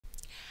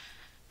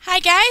Hi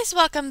guys,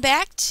 welcome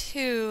back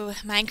to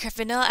Minecraft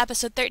Vanilla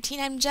episode 13.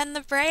 I'm Jen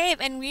the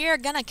Brave and we are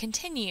gonna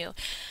continue.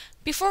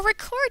 Before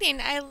recording,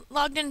 I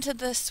logged into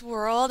this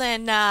world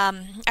and I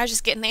was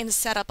just getting things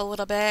set up a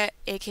little bit,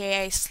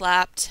 aka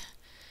slept.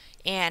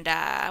 And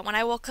when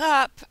I woke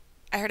up,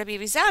 I heard a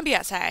baby zombie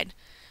outside.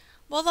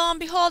 Well, lo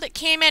and behold, it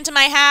came into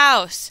my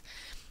house.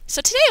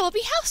 So today will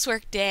be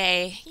housework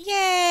day.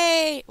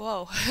 Yay!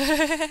 Whoa.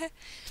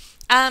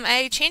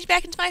 I changed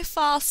back into my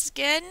fall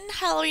skin.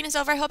 Halloween is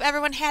over. I hope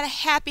everyone had a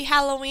happy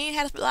Halloween,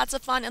 had lots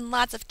of fun and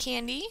lots of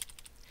candy.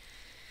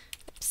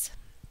 Oops.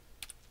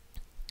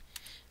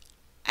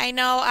 I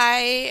know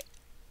I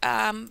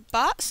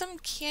bought some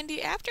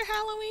candy after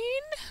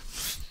Halloween.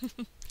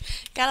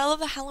 Got all of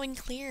the Halloween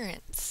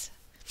clearance.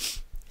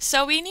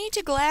 So we need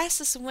to glass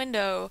this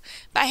window,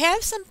 but I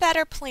have some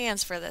better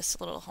plans for this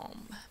little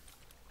home.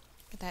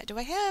 That do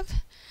I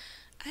have?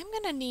 I'm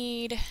gonna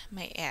need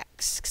my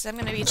axe, because I'm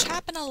gonna be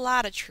chopping a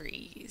lot of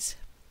trees.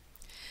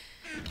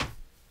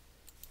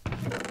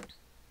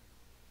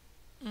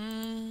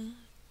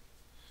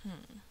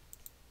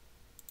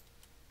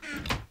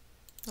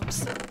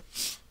 Oops.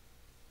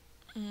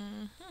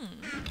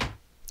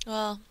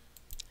 Well,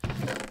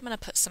 I'm gonna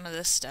put some of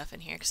this stuff in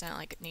here, because I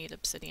don't need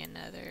obsidian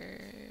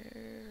nether.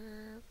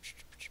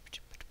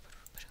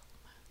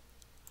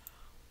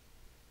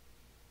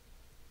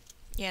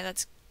 Yeah,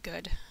 that's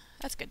good.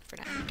 That's good for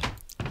now.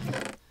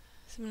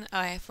 So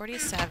I have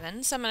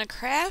 47, so I'm going to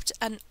craft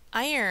an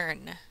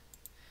iron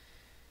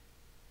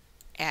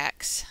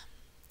axe,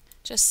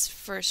 just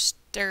for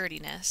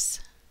sturdiness.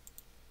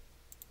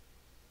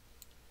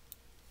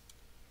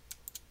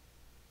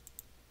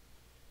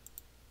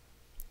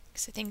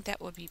 Because I think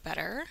that would be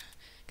better.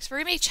 Because we're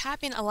going to be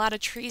chopping a lot of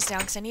trees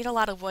down, because I need a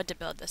lot of wood to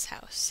build this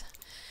house.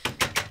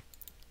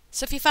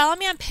 So if you follow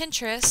me on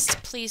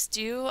Pinterest, please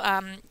do.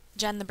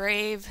 Jen the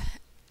Brave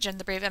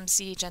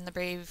MC, Jen the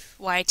Brave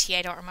YT,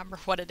 I don't remember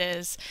what it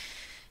is.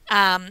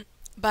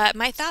 But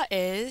my thought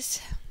is,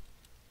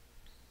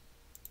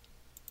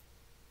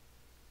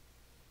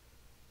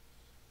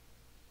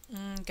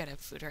 gotta have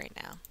food right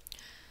now.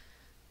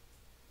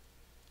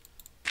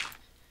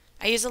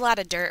 I use a lot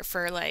of dirt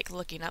for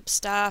looking up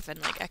stuff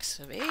and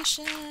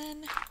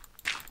excavation.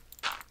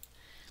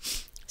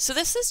 So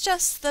this is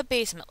just the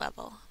basement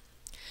level,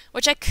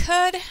 which I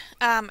could,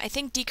 I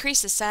think,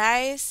 decrease the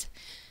size.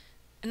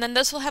 And then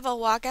this will have a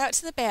walkout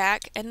to the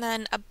back, and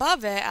then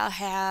above it I'll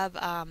have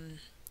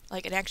an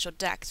actual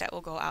deck that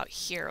will go out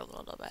here a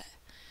little bit.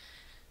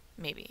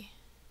 Maybe.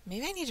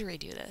 Maybe I need to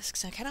redo this,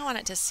 because I kind of want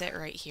it to sit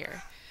right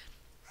here.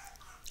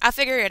 I'll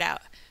figure it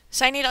out.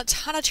 So I need a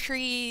ton of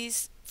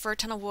trees for a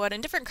ton of wood,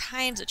 and different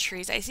kinds of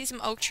trees. I see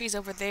some oak trees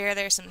over there.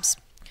 There's some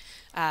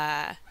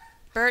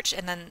birch,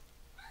 and then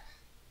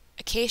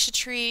acacia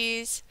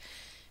trees,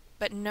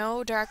 but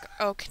no dark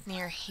oak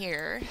near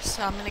here.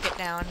 So I'm going to get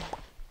down.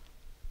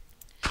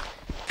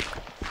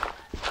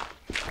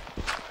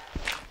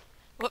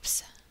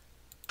 Whoops.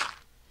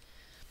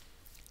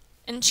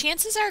 And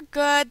chances are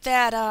good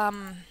that,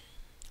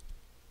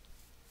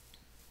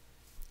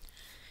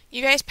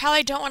 you guys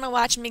probably don't want to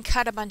watch me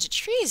cut a bunch of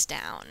trees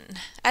down.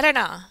 I don't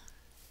know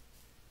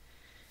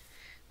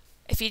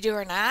if you do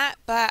or not,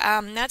 but,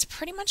 that's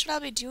pretty much what I'll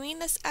be doing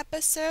this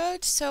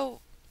episode.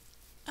 So,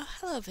 oh,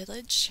 hello,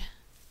 village.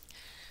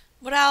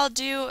 What I'll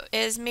do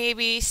is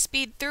maybe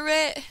speed through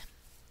it,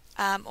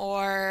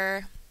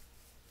 or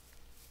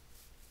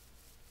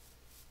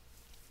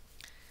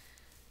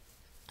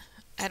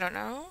I don't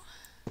know.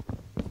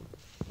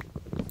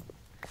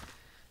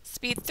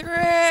 Speed through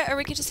it, or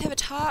we could just have a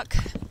talk.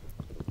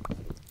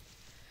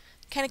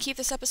 Kind of keep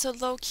this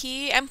episode low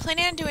key. I'm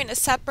planning on doing a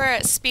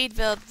separate speed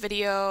build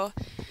video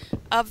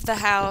of the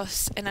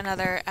house in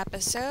another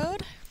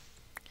episode.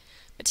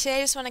 But today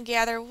I just want to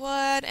gather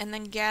wood and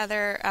then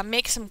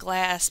make some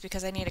glass,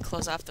 because I need to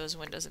close off those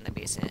windows in the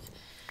basement.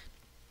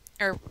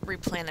 Or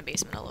replan the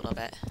basement a little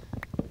bit.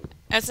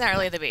 It's not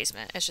really the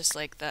basement, it's just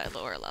the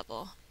lower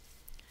level.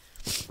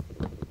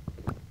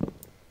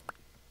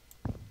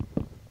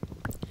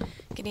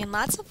 Getting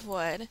lots of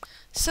wood.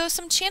 So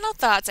some channel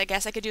thoughts, I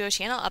guess I could do a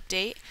channel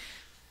update.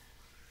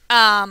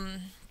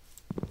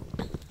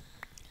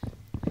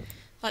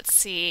 Let's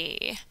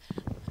see.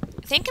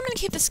 I think I'm going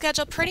to keep the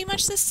schedule pretty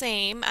much the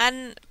same.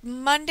 On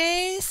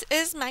Mondays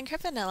is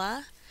Minecraft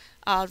Vanilla,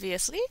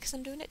 obviously, because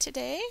I'm doing it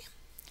today.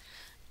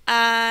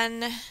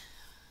 On...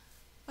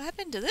 what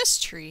happened to this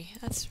tree?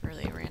 That's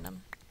really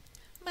random.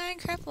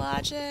 Minecraft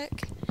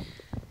Logic.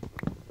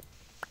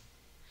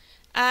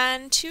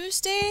 On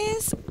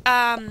Tuesdays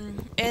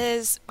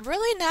is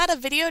really not a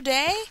video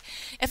day.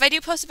 If I do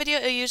post a video,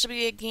 it'll usually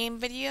be a game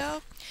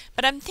video.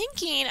 But I'm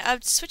thinking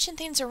of switching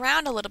things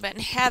around a little bit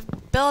and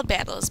have build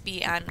battles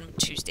be on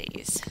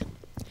Tuesdays.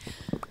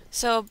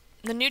 So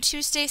the new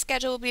Tuesday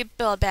schedule will be a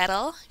build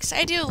battle, because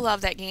I do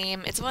love that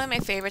game. It's one of my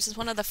favorites. It's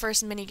one of the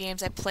first mini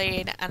games I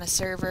played on a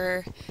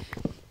server.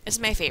 It's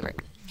my favorite.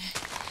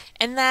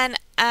 And then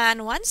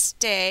on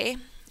Wednesday,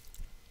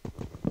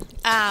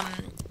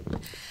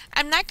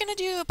 I'm not going to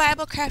do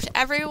Bible craft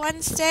every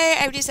Wednesday.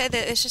 I've decided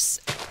that it's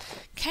just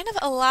kind of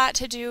a lot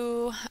to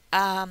do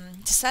to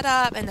set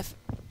up and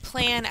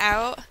plan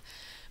out,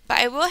 but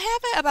I will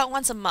have it about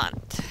once a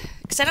month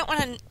because I don't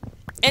want to.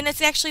 And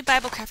it's actually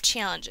Biblecraft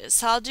challenges,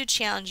 so I'll do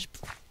challenge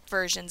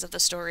versions of the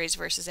stories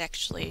versus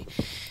actually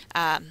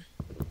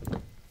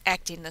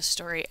acting the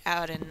story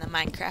out in the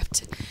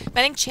Minecraft. But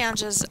I think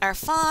challenges are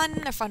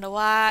fun. They're fun to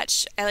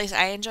watch. At least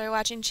I enjoy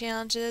watching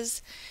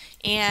challenges,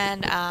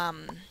 and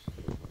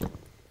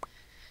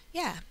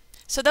yeah.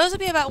 So those will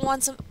be about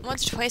once or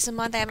twice a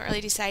month. I haven't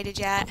really decided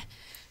yet.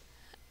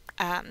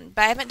 But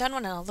I haven't done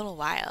one in a little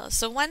while.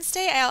 So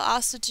Wednesday I'll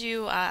also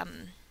do,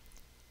 I'm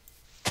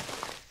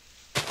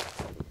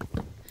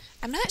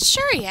not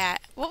sure yet.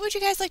 What would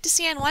you guys like to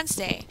see on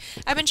Wednesday?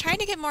 I've been trying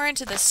to get more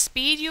into the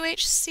speed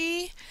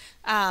UHC,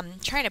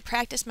 trying to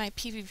practice my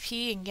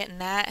PvP and getting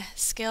that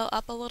skill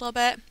up a little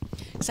bit,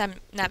 because I'm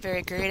not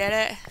very great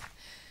at it.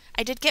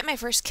 I did get my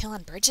first kill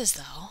on bridges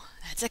though.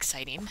 That's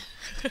exciting.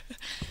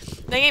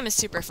 The game is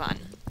super fun.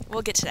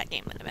 We'll get to that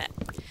game in a bit.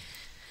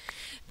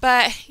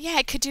 But yeah,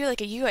 I could do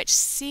like a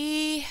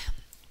UHC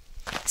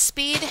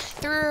speed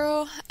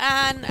through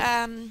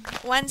on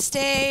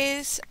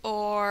Wednesdays,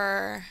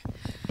 or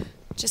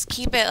just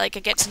keep it like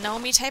a get to know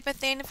me type of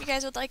thing if you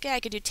guys would like it. I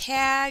could do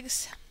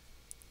tags.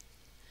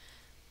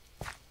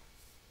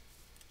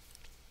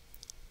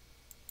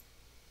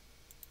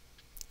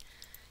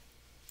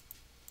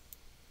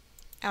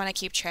 I want to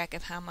keep track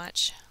of how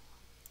much.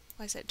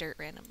 Why is that dirt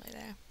randomly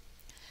there?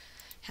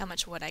 How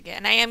much wood I get.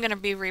 And I am going to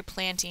be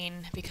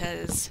replanting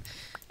because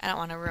I don't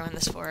want to ruin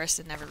this forest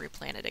and never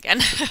replant it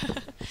again.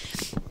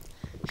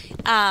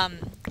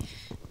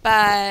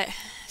 But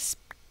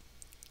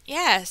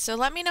yeah, so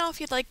let me know if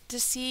you'd like to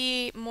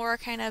see more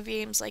kind of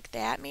games like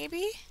that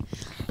maybe.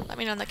 Let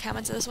me know in the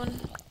comments of this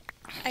one.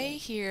 I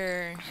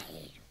hear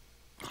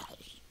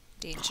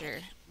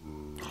danger.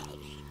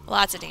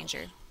 Lots of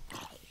danger.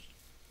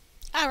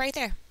 Ah, right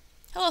there.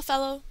 Hello,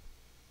 fellow.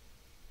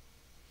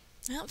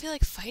 I don't feel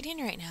like fighting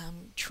right now.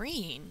 I'm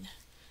treeing.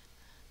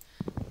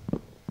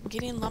 I'm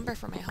getting lumber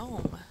for my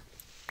home.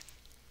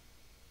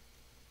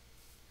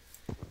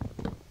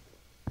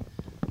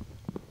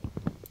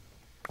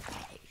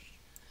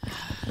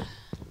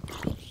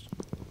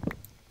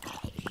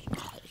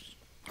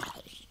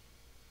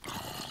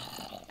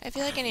 I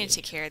feel like I need to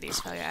take care of these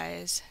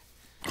guys.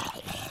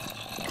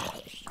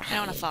 I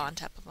don't want to fall on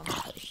top of them.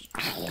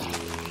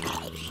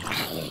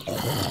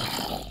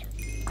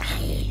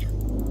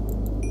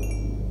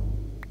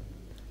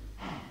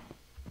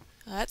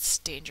 Well, that's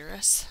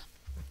dangerous.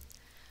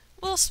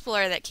 We'll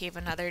explore that cave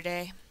another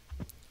day.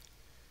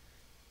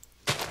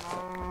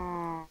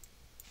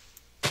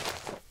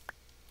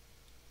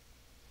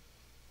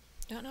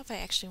 Don't know if I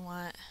actually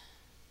want...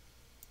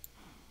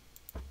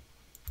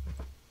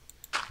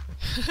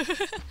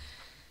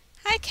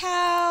 Hi,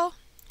 cow.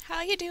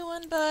 How you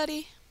doing,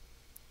 buddy?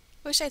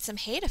 Wish I had some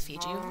hay to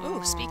feed you.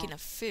 Ooh, speaking of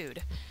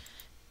food,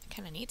 I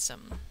kind of need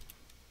some.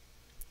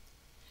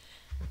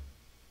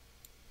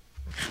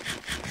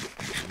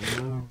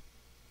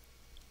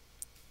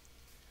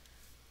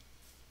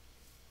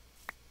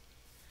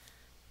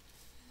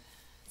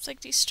 It's like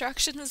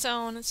destruction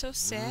zone. It's so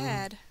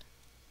sad.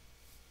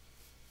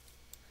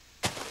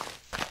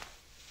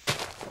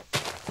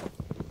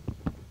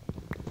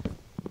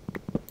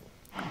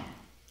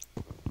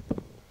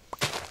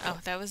 Oh,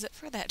 that was it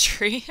for that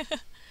tree.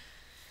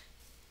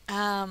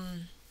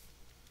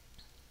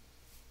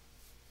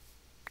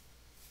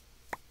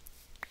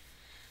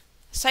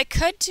 So I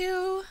could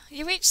do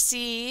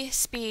UHC,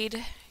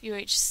 speed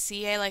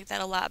UHC. I like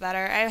that a lot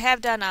better. I have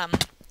done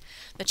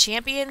the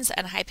champions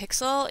and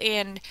Hypixel,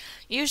 and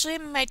usually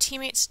my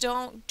teammates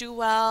don't do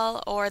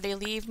well, or they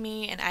leave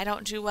me and I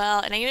don't do well,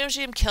 and I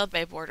usually am killed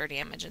by border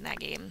damage in that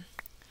game.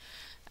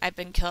 I've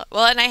been killed,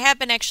 well, and I have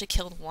been actually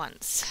killed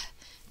once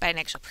by an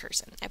actual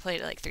person. I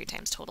played it like 3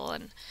 times total,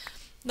 and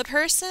the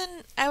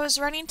person, I was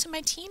running to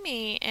my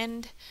teammate,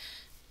 and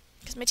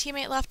because my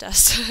teammate left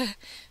us.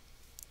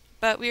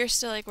 But we were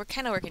still like, we're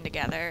kind of working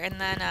together,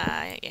 and then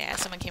yeah,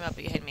 someone came up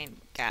behind me and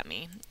got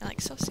me. I'm like,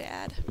 so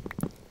sad.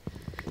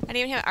 I didn't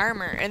even have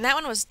armor, and that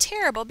one was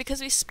terrible because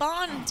we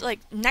spawned like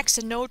next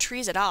to no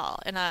trees at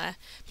all in a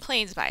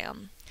plains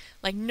biome.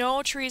 Like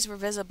no trees were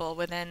visible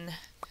within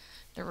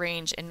the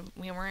range, and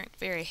we weren't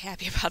very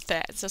happy about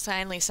that. So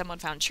finally someone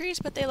found trees,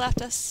 but they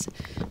left us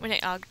when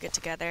they all get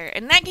together.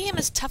 And that game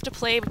is tough to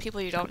play with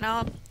people you don't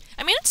know.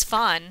 I mean, it's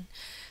fun,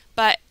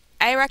 but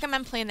I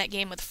recommend playing that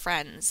game with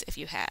friends if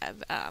you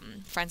have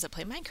friends that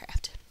play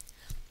Minecraft.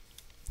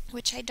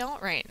 Which I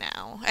don't right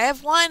now. I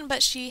have one,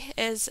 but she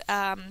is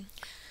a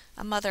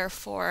mother of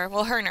 4.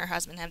 Well, her and her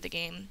husband have the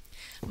game.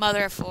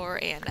 Mother of 4,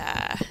 and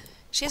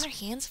she has her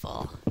hands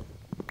full.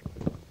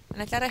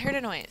 And I thought I heard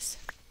a noise.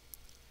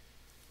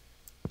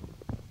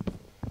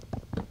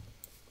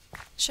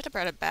 Should have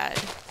brought a bed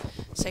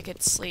so I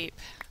could sleep.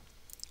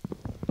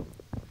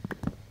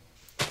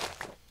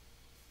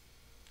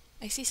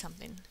 I see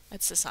something.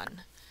 It's the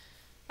sun.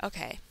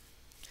 Okay.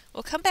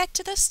 We'll come back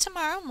to this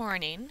tomorrow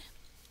morning.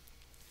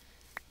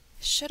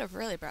 Should have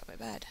really brought my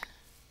bed.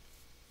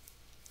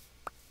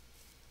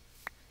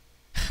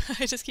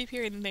 I just keep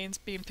hearing things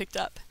being picked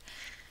up.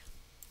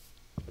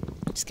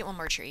 Just get one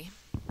more tree.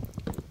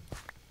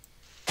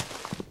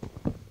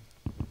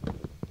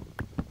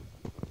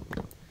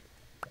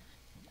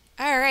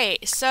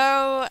 Alright,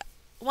 so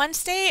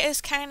Wednesday is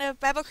kind of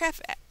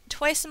Biblecraft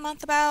twice a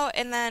month about,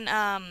 and then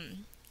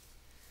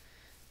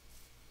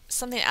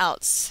something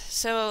else.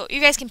 So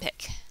you guys can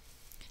pick.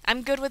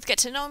 I'm good with get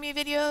to know me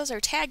videos or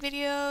tag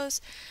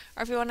videos,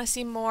 or if you want to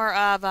see more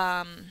of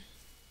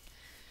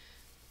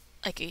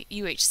like a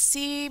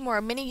UHC,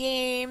 more mini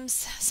games,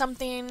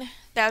 something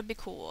that would be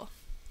cool.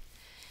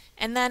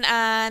 And then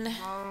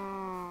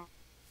on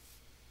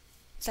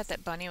thought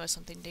that bunny was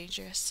something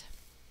dangerous.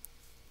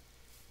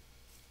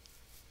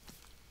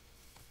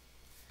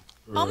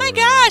 Oh my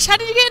gosh, how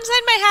did you get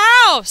inside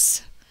my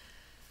house?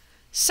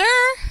 Sir,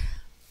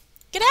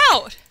 get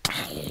out.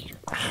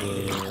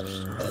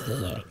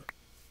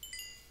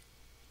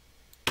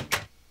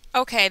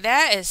 Okay,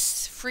 that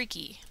is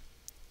freaky.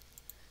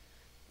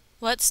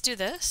 Let's do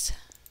this.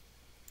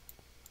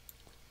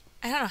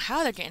 I don't know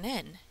how they're getting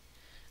in.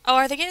 Oh,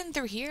 are they getting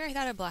through here? I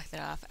thought I blocked it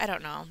off. I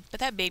don't know.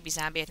 But that baby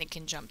zombie, I think,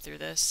 can jump through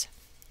this.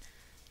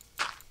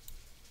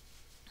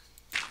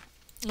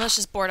 Let's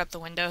just board up the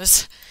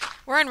windows.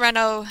 We're in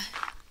reno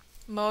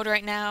mode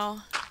right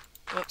now.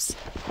 Whoops.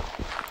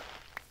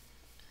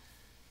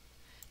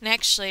 And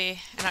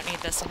actually, I don't need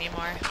this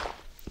anymore.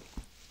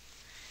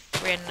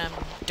 Random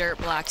dirt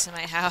blocks in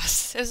my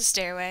house. It was a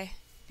stairway,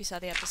 if you saw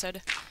the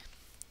episode.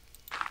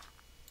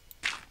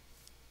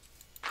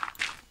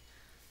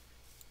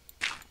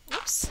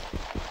 Whoops.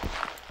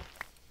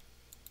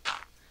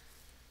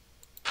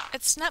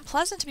 It's not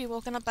pleasant to be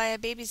woken up by a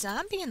baby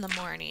zombie in the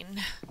morning.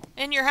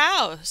 In your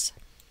house.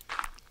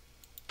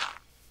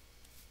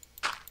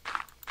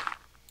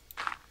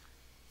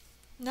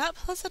 Not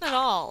pleasant at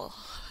all.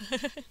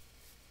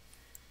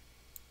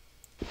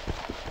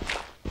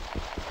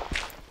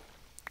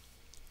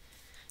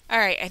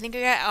 Alright, I think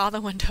I got all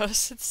the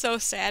windows. It's so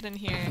sad in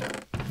here.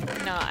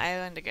 No, I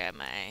want to grab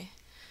my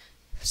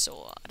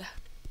sword.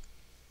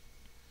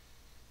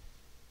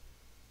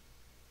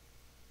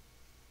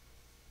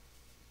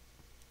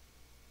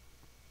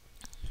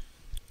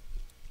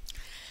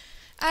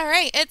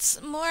 Alright,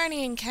 it's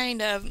morning,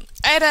 kind of.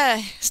 I had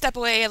to step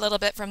away a little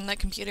bit from the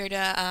computer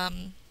to,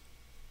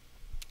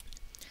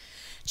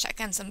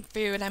 check on some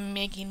food. I'm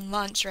making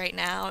lunch right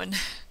now, and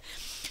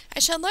I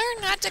should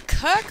learn not to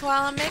cook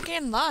while I'm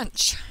making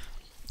lunch.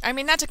 I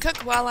mean, not to cook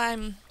while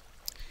I'm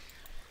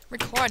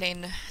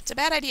recording. It's a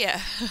bad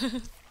idea.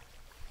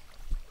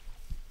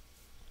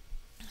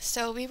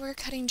 So we were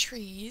cutting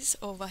trees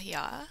over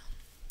here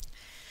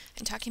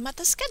and talking about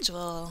the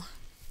schedule.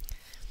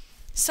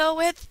 So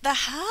with the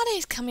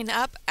holidays coming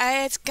up,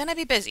 it's gonna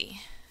be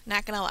busy.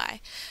 Not gonna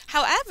lie.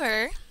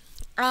 However,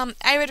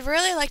 I would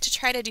really like to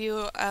try to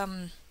do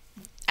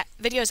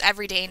videos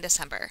every day in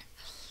December.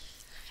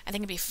 I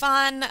think it'd be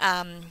fun.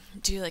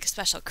 Do like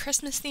special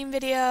Christmas themed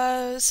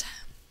videos.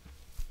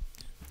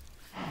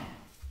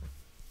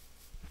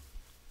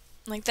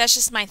 Like, that's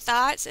just my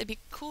thoughts. It'd be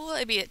cool.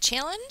 It'd be a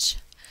challenge.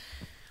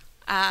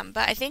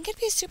 But I think it'd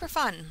be super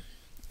fun.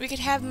 We could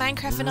have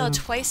Minecraft Vanilla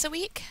twice a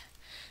week.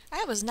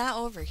 I was not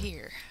over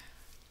here.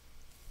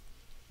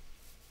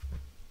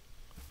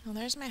 Well,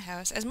 there's my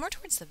house. I was more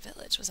towards the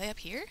village. Was I up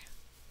here?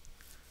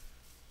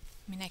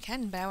 I mean, I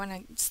can, but I want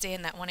to stay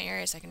in that one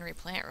area so I can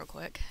replant real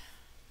quick.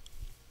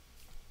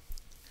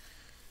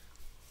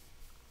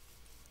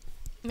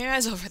 Maybe I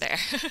was over there.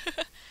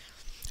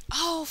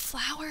 Oh,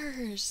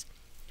 flowers!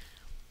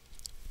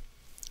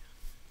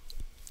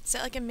 Is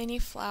that like a mini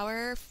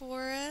flower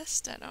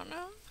forest? I don't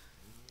know.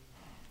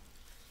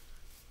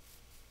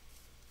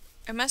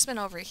 It must have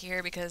been over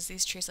here because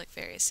these trees look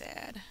very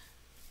sad.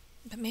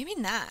 But maybe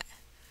not.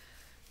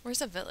 Where's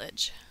the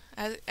village?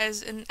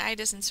 As in eye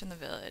distance from the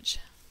village.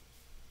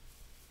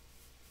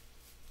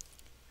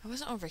 I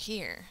wasn't over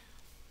here.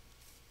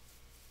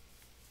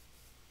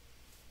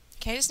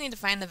 Okay, I just need to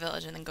find the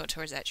village and then go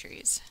towards that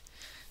trees.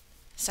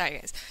 Sorry,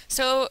 guys.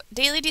 So,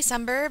 daily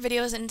December,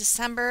 videos in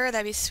December,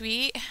 that'd be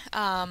sweet.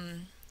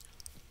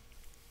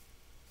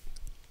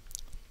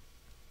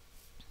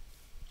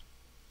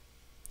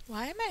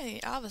 Why am I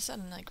all of a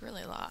sudden, like,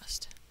 really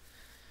lost?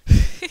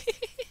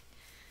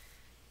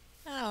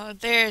 Oh,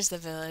 there's the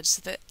village.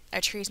 So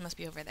our trees must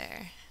be over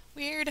there.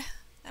 Weird.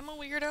 I'm a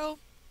weirdo.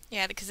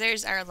 Yeah, because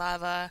there's our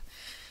lava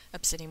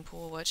obsidian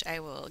pool, which I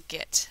will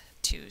get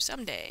to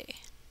someday.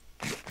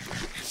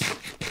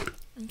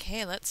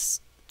 Okay, let's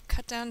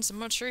cut down some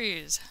more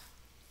trees.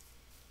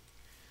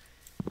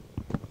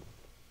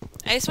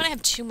 I just want to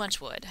have too much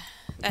wood.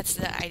 That's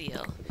the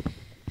ideal.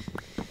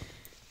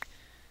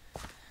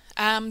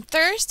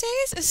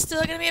 Thursdays is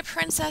still going to be a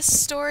Princess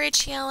Story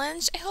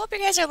Challenge. I hope you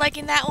guys are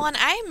liking that one.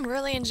 I'm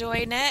really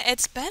enjoying it.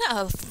 It's been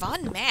a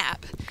fun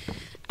map.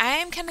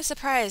 I'm kind of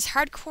surprised.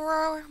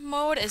 Hardcore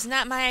mode is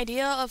not my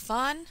idea of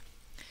fun.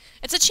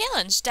 It's a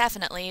challenge,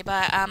 definitely,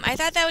 but I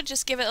thought that would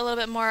just give it a little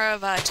bit more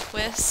of a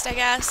twist, I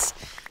guess.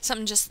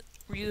 Something just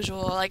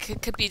usual. Like,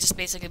 it could be just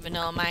basically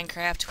vanilla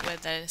Minecraft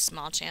with a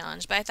small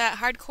challenge. But I thought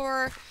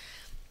hardcore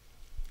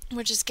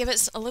would just give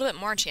it a little bit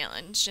more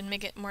challenge and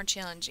make it more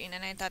challenging,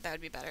 and I thought that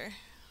would be better.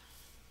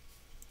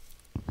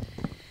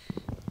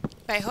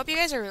 But I hope you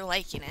guys are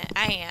liking it.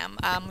 I am.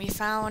 We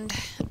found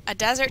a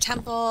desert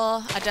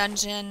temple, a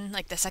dungeon,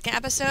 like the second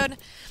episode,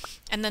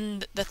 and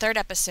then the third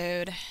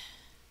episode.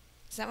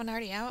 Is that one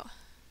already out?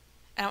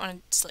 I don't want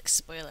to just like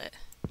spoil it.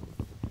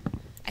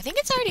 I think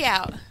it's already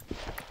out.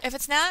 If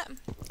it's not,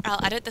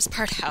 I'll edit this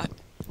part out.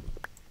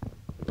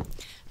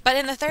 But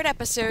in the third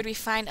episode, we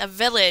find a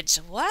village.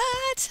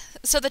 What?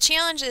 So the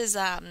challenge is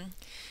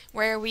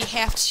where we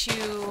have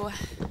to...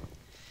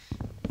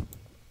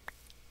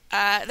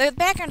 the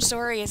background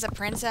story is a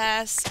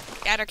princess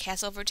got her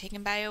castle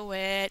overtaken by a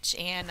witch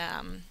and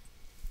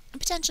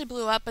potentially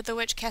blew up, but the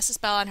witch cast a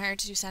spell on her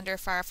to send her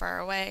far, far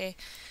away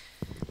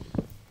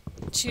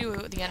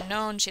to the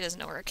unknown. She doesn't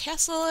know where her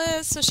castle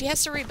is, so she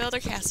has to rebuild her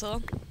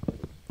castle.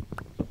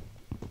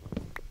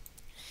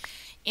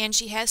 And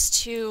she has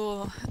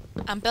to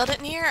build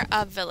it near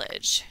a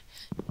village,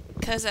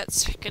 because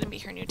that's going to be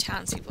her new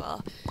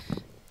townspeople.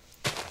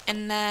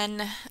 And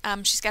then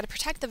she's got to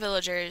protect the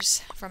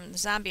villagers from the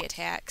zombie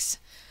attacks.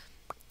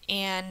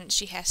 And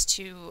she has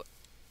to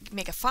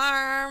make a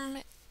farm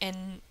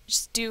and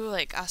just do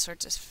like all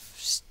sorts of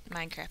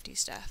Minecrafty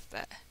stuff,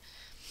 but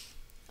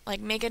like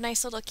make a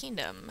nice little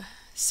kingdom.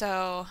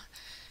 So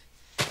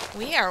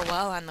we are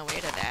well on the way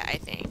to that, I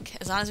think.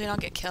 As long as we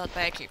don't get killed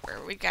by a creeper.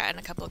 We've gotten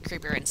a couple of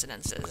creeper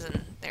incidences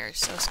and they're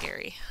so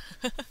scary.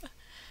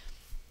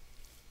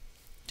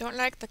 Don't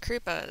like the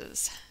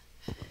creepers.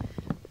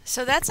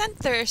 So that's on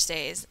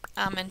Thursdays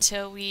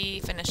until we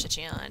finish the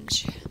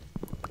challenge.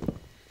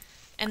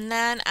 And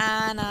then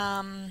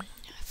on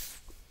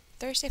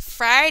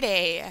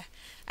Friday,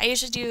 I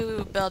usually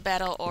do build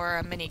battle or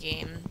a mini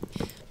game.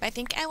 But I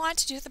think I want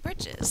to do the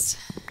bridges.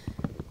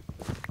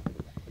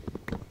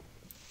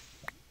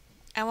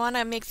 I want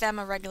to make them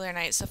a regular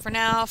night. So for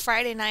now,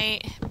 Friday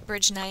night,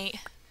 bridge night.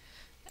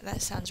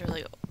 That sounds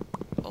really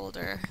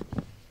older.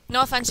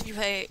 No offense if you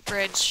play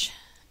bridge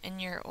and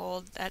you're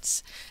old. And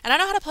I don't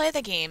know how to play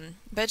the game,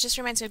 but it just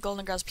reminds me of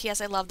Golden Girls. P.S.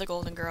 I love the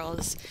Golden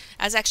Girls.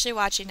 I was actually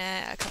watching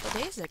it a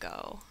couple days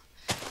ago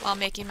while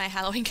making my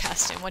Halloween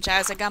costume, which I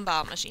was a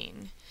gumball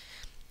machine.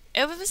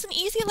 It was an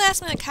easy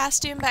last minute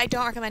costume, but I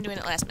don't recommend doing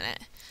it last minute.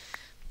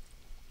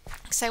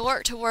 Because I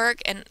worked to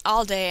work, and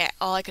all day,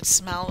 all I could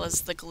smell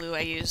was the glue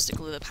I used to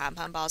glue the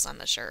pom-pom balls on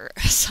the shirt.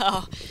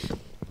 So,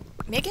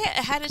 make it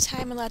ahead of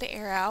time and let it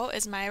air out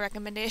is my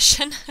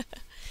recommendation.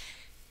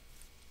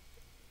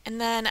 And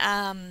then,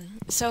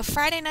 so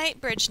Friday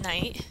night, bridge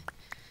night.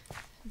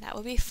 That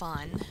will be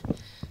fun.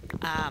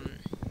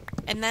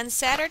 And then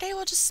Saturday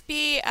will just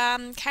be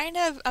kind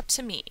of up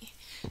to me.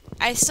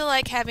 I still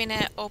like having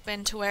it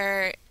open to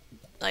where,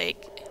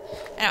 like,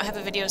 I don't have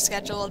a video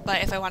scheduled,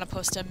 but if I want to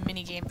post a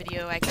mini-game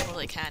video, I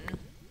totally can.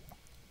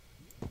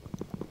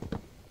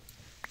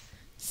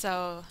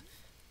 So,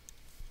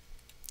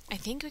 I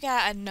think we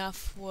got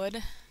enough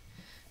wood.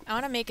 I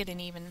want to make it an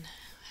even...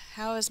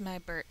 How is my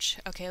birch?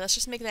 Okay, let's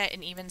just make that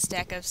an even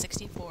stack of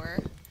 64.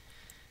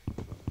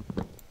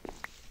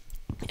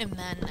 And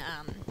then,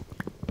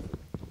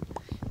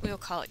 we'll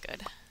call it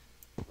good.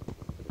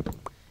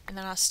 And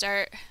then I'll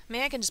start...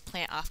 Maybe I can just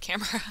plant off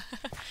camera,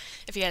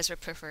 if you guys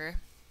would prefer.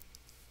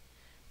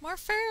 More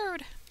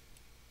food!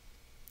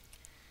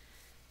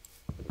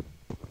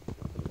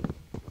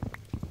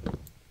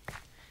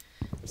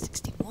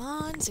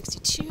 $61,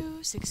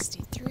 $62,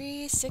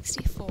 $63,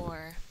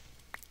 $64.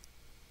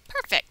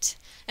 Perfect!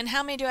 And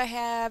how many do I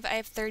have? I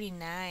have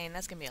 39.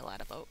 That's gonna be a lot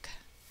of oak.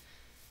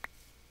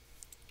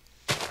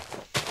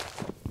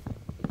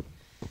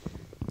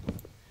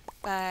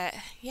 But,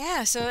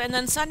 yeah, so, and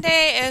then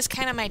Sunday is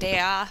kind of my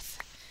day off.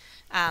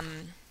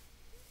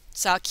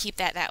 So I'll keep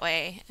that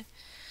way.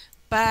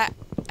 But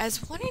I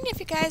was wondering if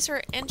you guys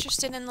were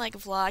interested in like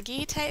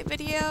vloggy type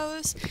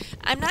videos.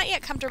 I'm not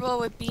yet comfortable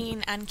with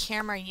being on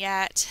camera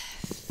yet,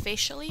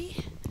 facially,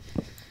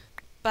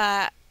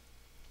 but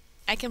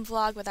I can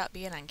vlog without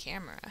being on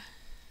camera.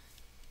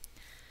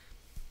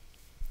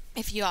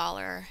 If y'all,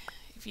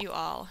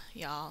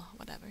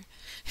 whatever.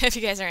 If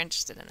you guys are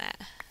interested in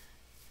that.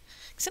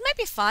 Because it might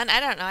be fun. I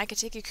don't know. I could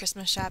take you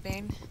Christmas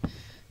shopping.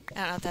 I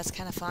don't know if that's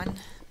kind of fun.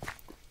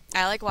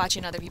 I like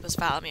watching other people's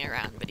follow me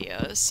around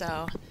videos,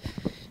 so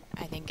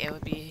I think it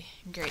would be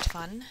great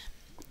fun.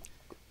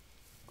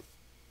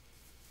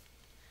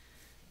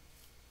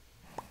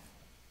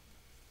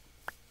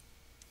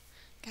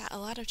 Got a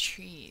lot of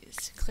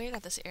trees. Cleared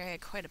out this area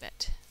quite a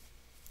bit.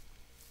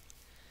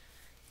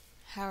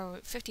 How are we?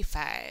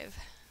 55.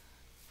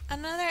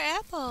 Another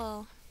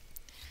apple!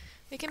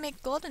 We can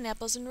make golden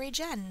apples and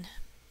regen.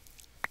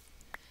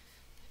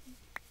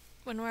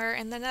 When we're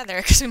in the nether,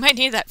 because we might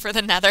need that for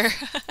the nether.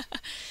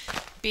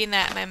 Being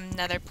that my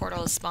nether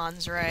portal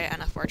spawns right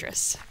on a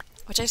fortress.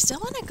 Which I still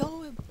want to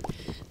go,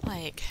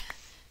 like,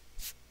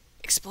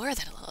 explore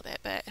that a little bit,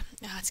 but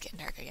now it's getting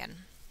dark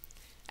again.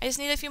 I just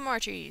need a few more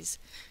trees.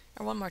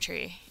 Or one more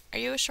tree. Are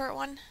you a short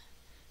one?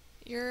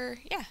 Yeah,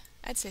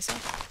 I'd say so.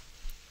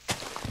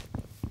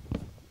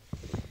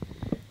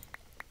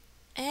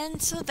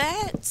 And so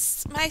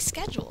that's my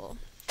schedule.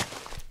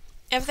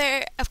 If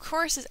there, of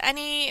course, is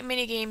any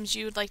mini games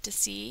you would like to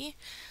see,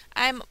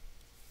 I'm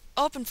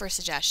open for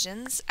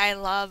suggestions. I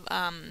love,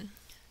 I'm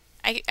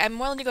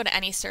willing to go to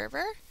any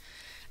server.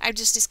 I've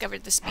just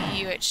discovered the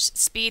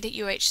Speed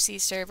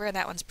UHC server.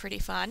 That one's pretty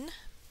fun.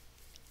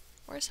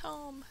 Where's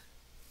home?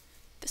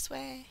 This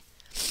way.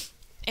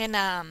 And,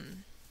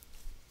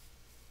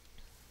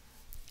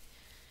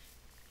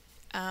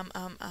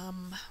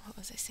 what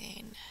was I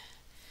saying?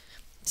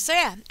 So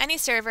yeah, any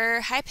server.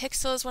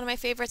 Hypixel is one of my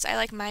favorites. I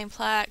like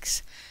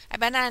Mineplex.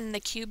 I've been on the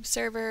Cube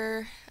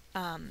server,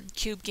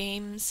 Cube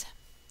Games.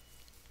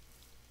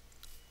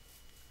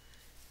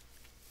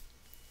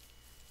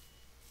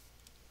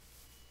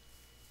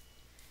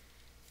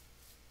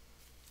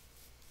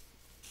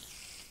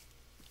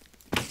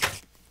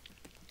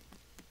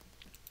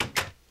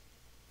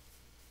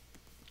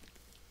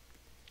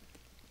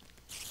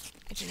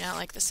 I do not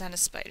like the sound of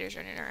spiders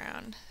running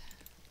around.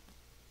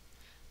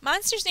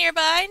 Monsters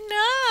nearby?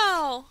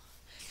 No!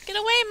 Get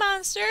away,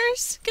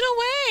 monsters! Get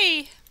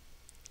away!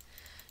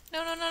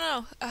 No, no, no,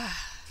 no.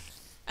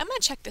 I'm gonna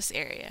check this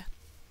area.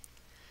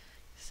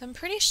 So I'm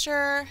pretty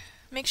sure,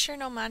 make sure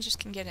no monsters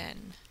can get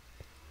in.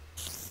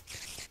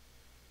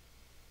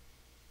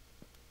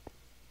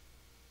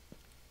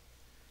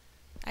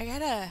 I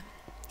gotta...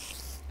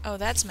 Oh,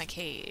 that's my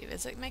cave.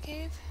 Is it my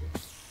cave?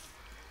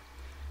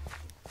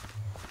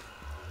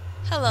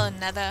 Hello,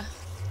 Nether.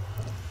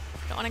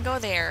 Don't want to go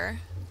there.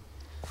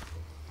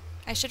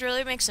 I should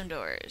really make some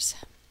doors.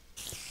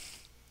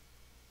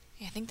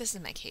 Yeah, I think this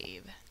is my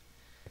cave.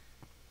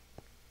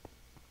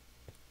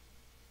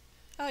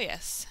 Oh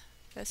yes,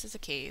 this is a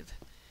cave.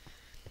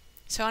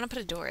 So I want to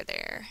put a door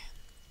there.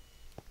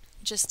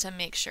 Just to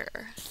make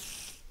sure.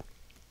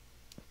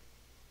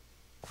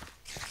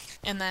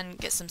 And then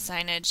get some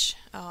signage.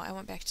 Oh, I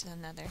went back to the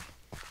Nether.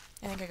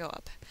 I think I go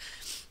up.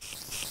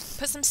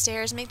 Put some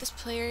stairs, make this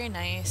player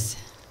nice.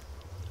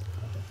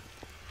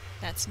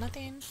 That's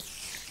nothing.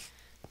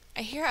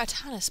 I hear a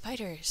ton of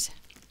spiders.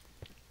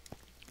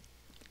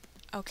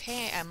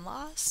 Okay, I'm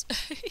lost.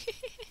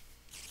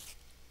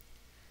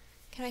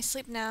 Can I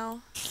sleep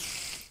now?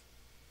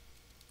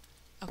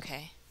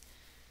 Okay.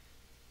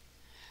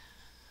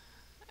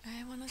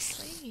 I want to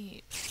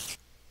sleep.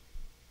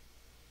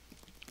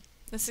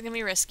 This is gonna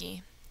be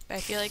risky, but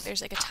I feel like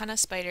there's like a ton of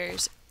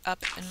spiders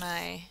up in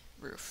my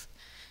roof,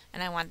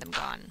 and I want them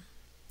gone.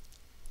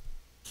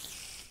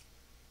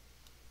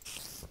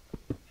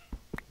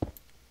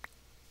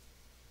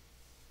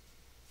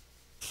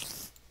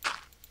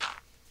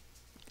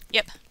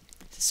 Yep.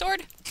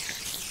 Sword!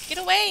 Get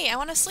away! I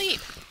want to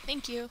sleep!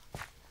 Thank you.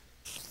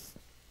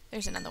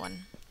 There's another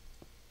one.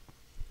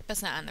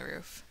 That's not on the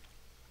roof.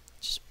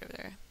 Just over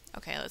there.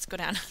 Okay, let's go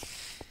down.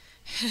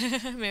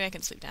 Maybe I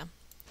can sleep down.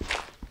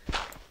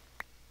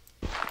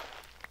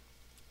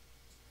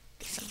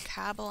 Get some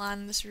cobble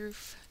on this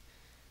roof.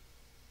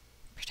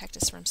 Protect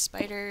us from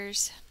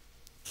spiders.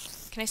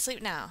 Can I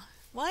sleep now?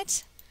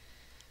 What?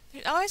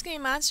 There's always going to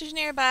be monsters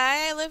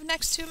nearby. I live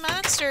next to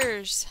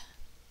monsters.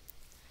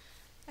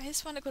 I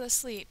just want to go to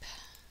sleep.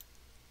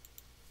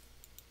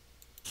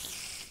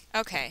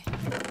 Okay.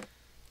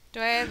 Do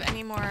I have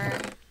any more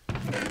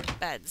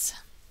beds?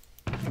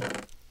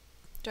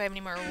 Do I have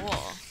any more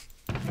wool?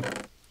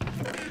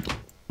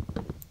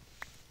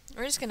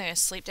 We're just gonna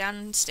sleep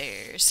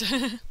downstairs.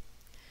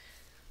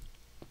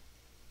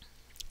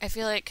 I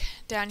feel like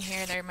down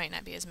here there might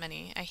not be as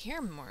many. I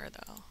hear more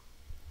though.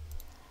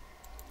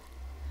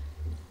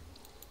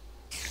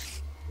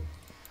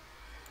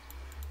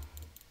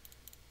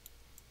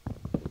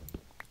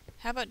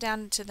 How about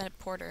down to the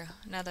portal?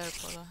 Another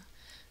portal.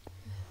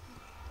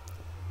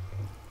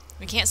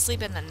 We can't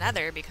sleep in the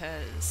Nether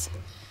because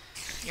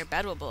your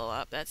bed will blow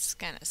up. That's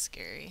kind of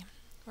scary.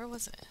 Where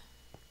was it?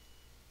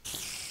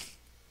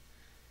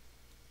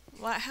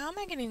 What? How am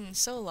I getting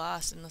so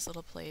lost in this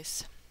little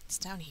place? It's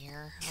down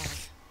here.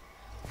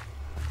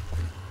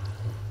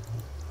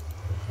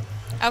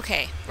 Oh.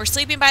 Okay, we're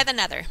sleeping by the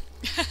Nether.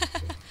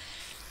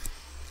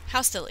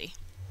 How silly.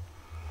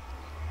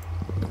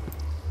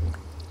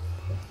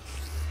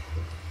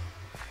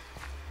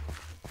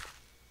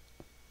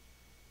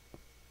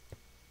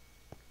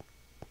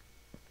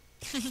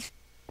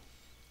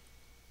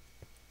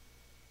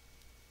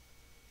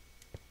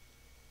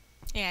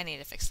 Yeah, I need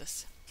to fix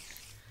this.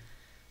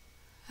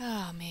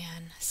 Oh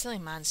man, silly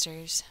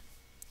monsters.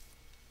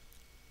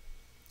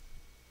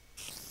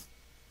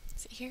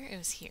 Is it here? It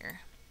was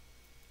here.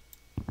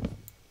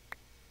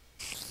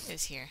 It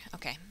was here.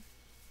 Okay.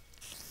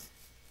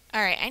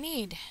 Alright, I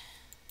need...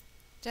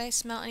 Did I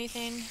smell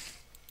anything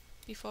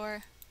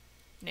before?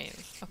 No.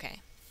 Okay.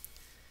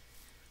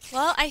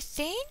 Well, I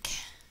think...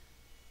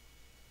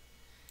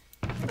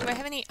 Do I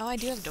have any... Oh, I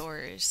do have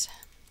doors.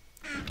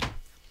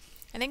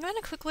 I think I'm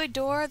gonna quickly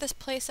door this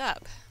place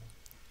up.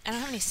 I don't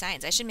have any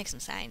signs. I should make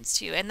some signs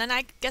too. And then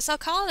I guess I'll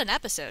call it an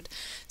episode.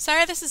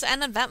 Sorry this is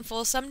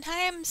uneventful.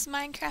 Sometimes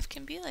Minecraft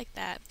can be like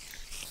that.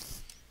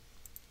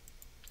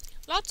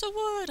 Lots of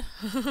wood!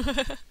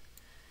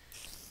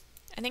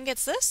 I think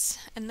it's this,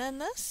 and then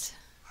this.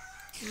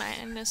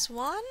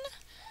 -1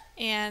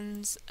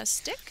 and a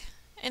stick,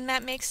 and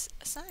that makes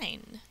a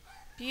sign.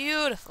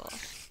 Beautiful.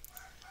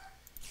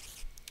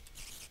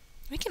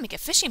 We can make a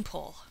fishing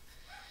pole.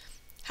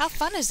 How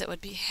fun is it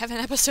would be have an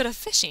episode of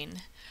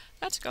fishing?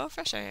 Let's go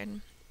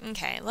fishing.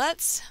 Okay,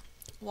 let's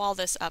wall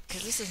this up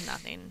because this is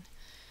nothing.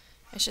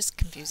 It's just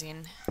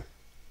confusing.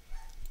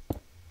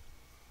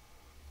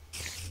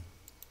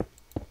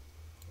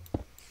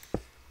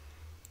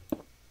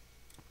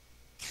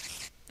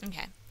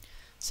 Okay,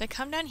 so I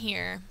come down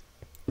here.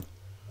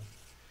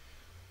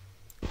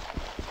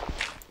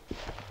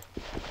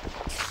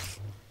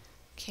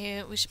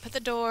 Okay, we should put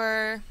the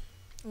door,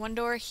 one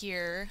door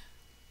here.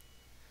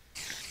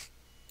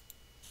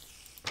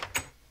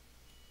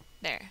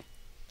 There.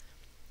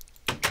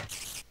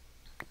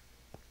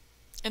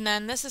 And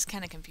then this is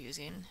kind of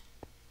confusing.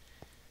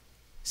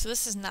 So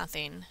this is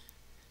nothing.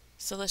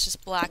 So let's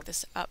just block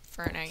this up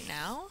for right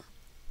now.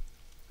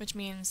 Which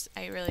means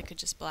I really could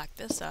just block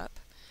this up.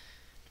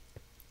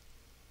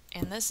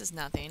 And this is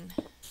nothing.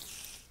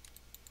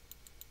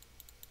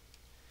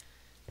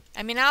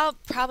 I mean, I'll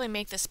probably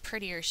make this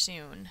prettier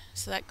soon.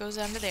 So that goes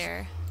under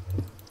there.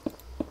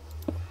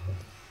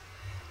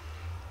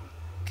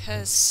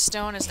 Because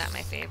stone is not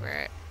my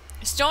favorite.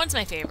 Stone's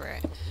my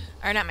favorite.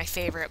 Or not my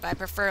favorite, but I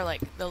prefer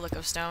like the look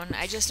of stone.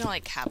 I just don't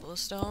like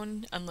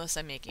cobblestone unless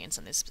I'm making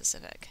something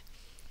specific.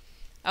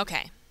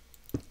 Okay.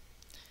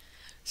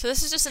 So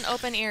this is just an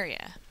open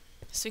area.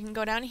 So we can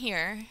go down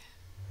here.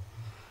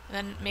 And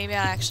then maybe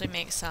I'll actually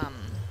make some,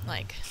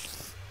 like...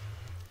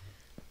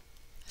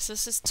 So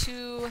this is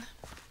to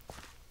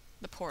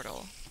the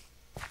portal.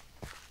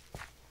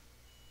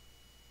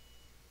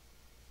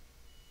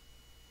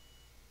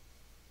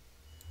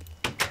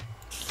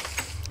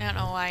 I don't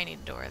know why I need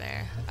a door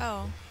there.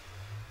 Oh.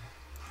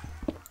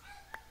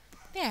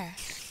 There.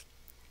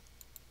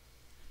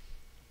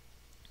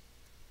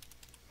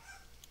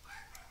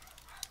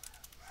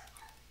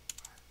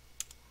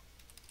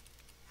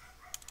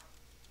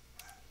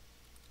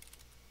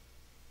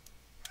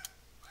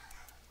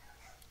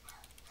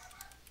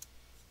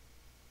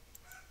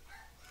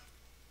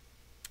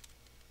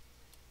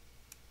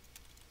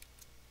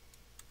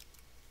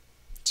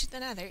 To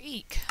another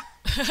eek.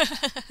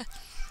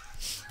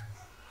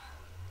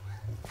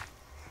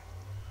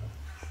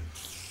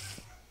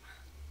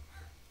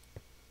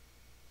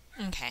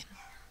 Okay.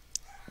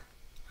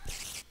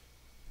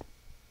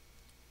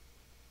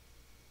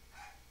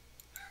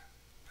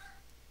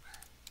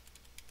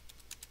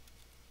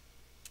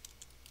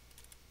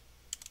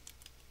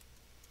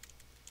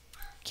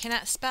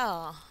 Cannot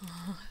spell.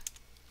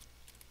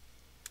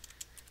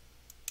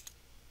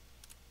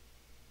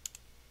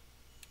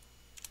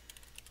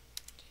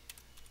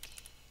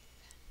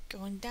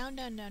 Going down,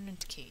 down, down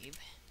into cave.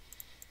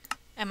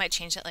 I might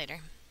change that later.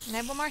 And I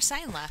have one more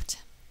sign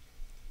left.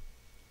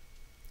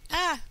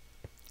 Ah!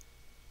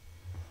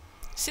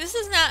 See, this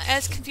is not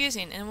as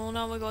confusing, and we'll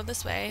know we'll go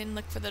this way and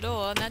look for the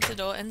door, and that's the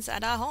door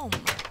inside our home.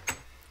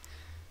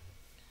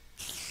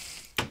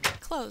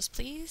 Close,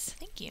 please.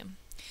 Thank you.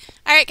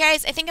 Alright,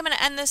 guys, I think I'm going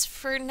to end this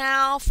for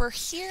now for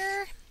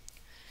here,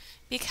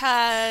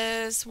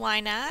 because why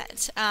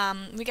not?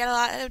 We got a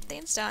lot of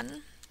things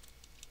done.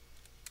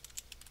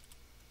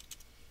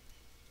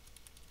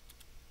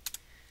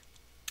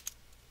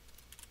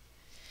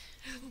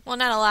 Well,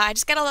 not a lot. I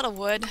just got a lot of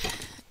wood.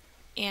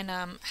 And,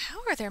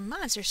 how are their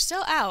monsters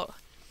still out?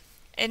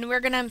 And we're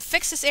gonna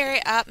fix this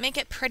area up, make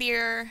it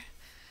prettier.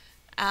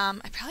 I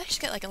probably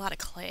should get, like, a lot of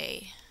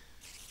clay.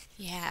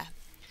 Yeah.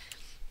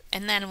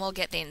 And then we'll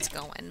get things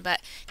going.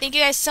 But thank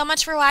you guys so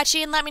much for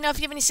watching. Let me know if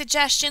you have any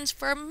suggestions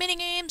for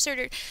minigames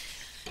or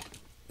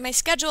my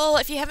schedule.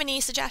 If you have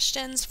any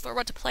suggestions for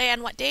what to play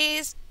on what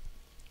days.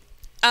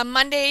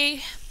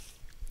 Monday,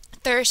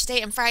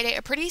 Thursday, and Friday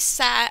are pretty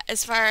set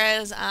as far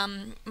as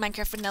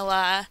Minecraft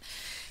Vanilla,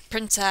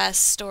 Princess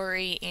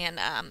Story, and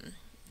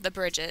the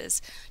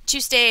bridges.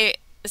 Tuesday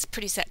is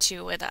pretty set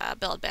too with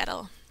Build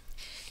Battle.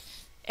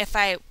 If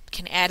I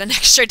can add an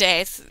extra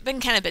day, it's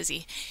been kind of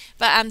busy.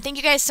 But thank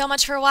you guys so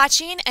much for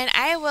watching, and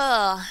I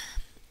will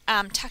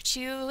talk to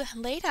you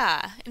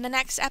later in the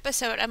next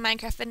episode of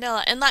Minecraft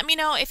Vanilla. And let me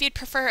know if you'd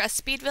prefer a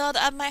speed build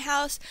of my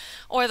house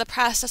or the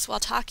process while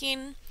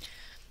talking.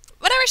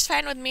 Whatever's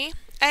fine with me.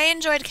 I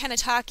enjoyed kind of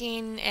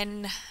talking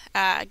and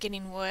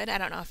getting wood. I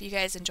don't know if you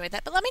guys enjoyed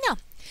that, but let me know.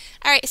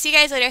 Alright, see you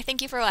guys later.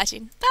 Thank you for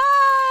watching. Bye!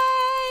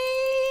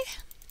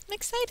 I'm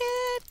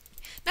excited.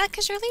 Not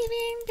because you're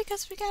leaving,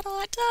 because we got a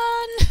lot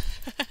done.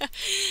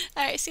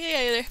 Alright, see you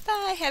later.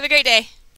 Bye. Have a great day.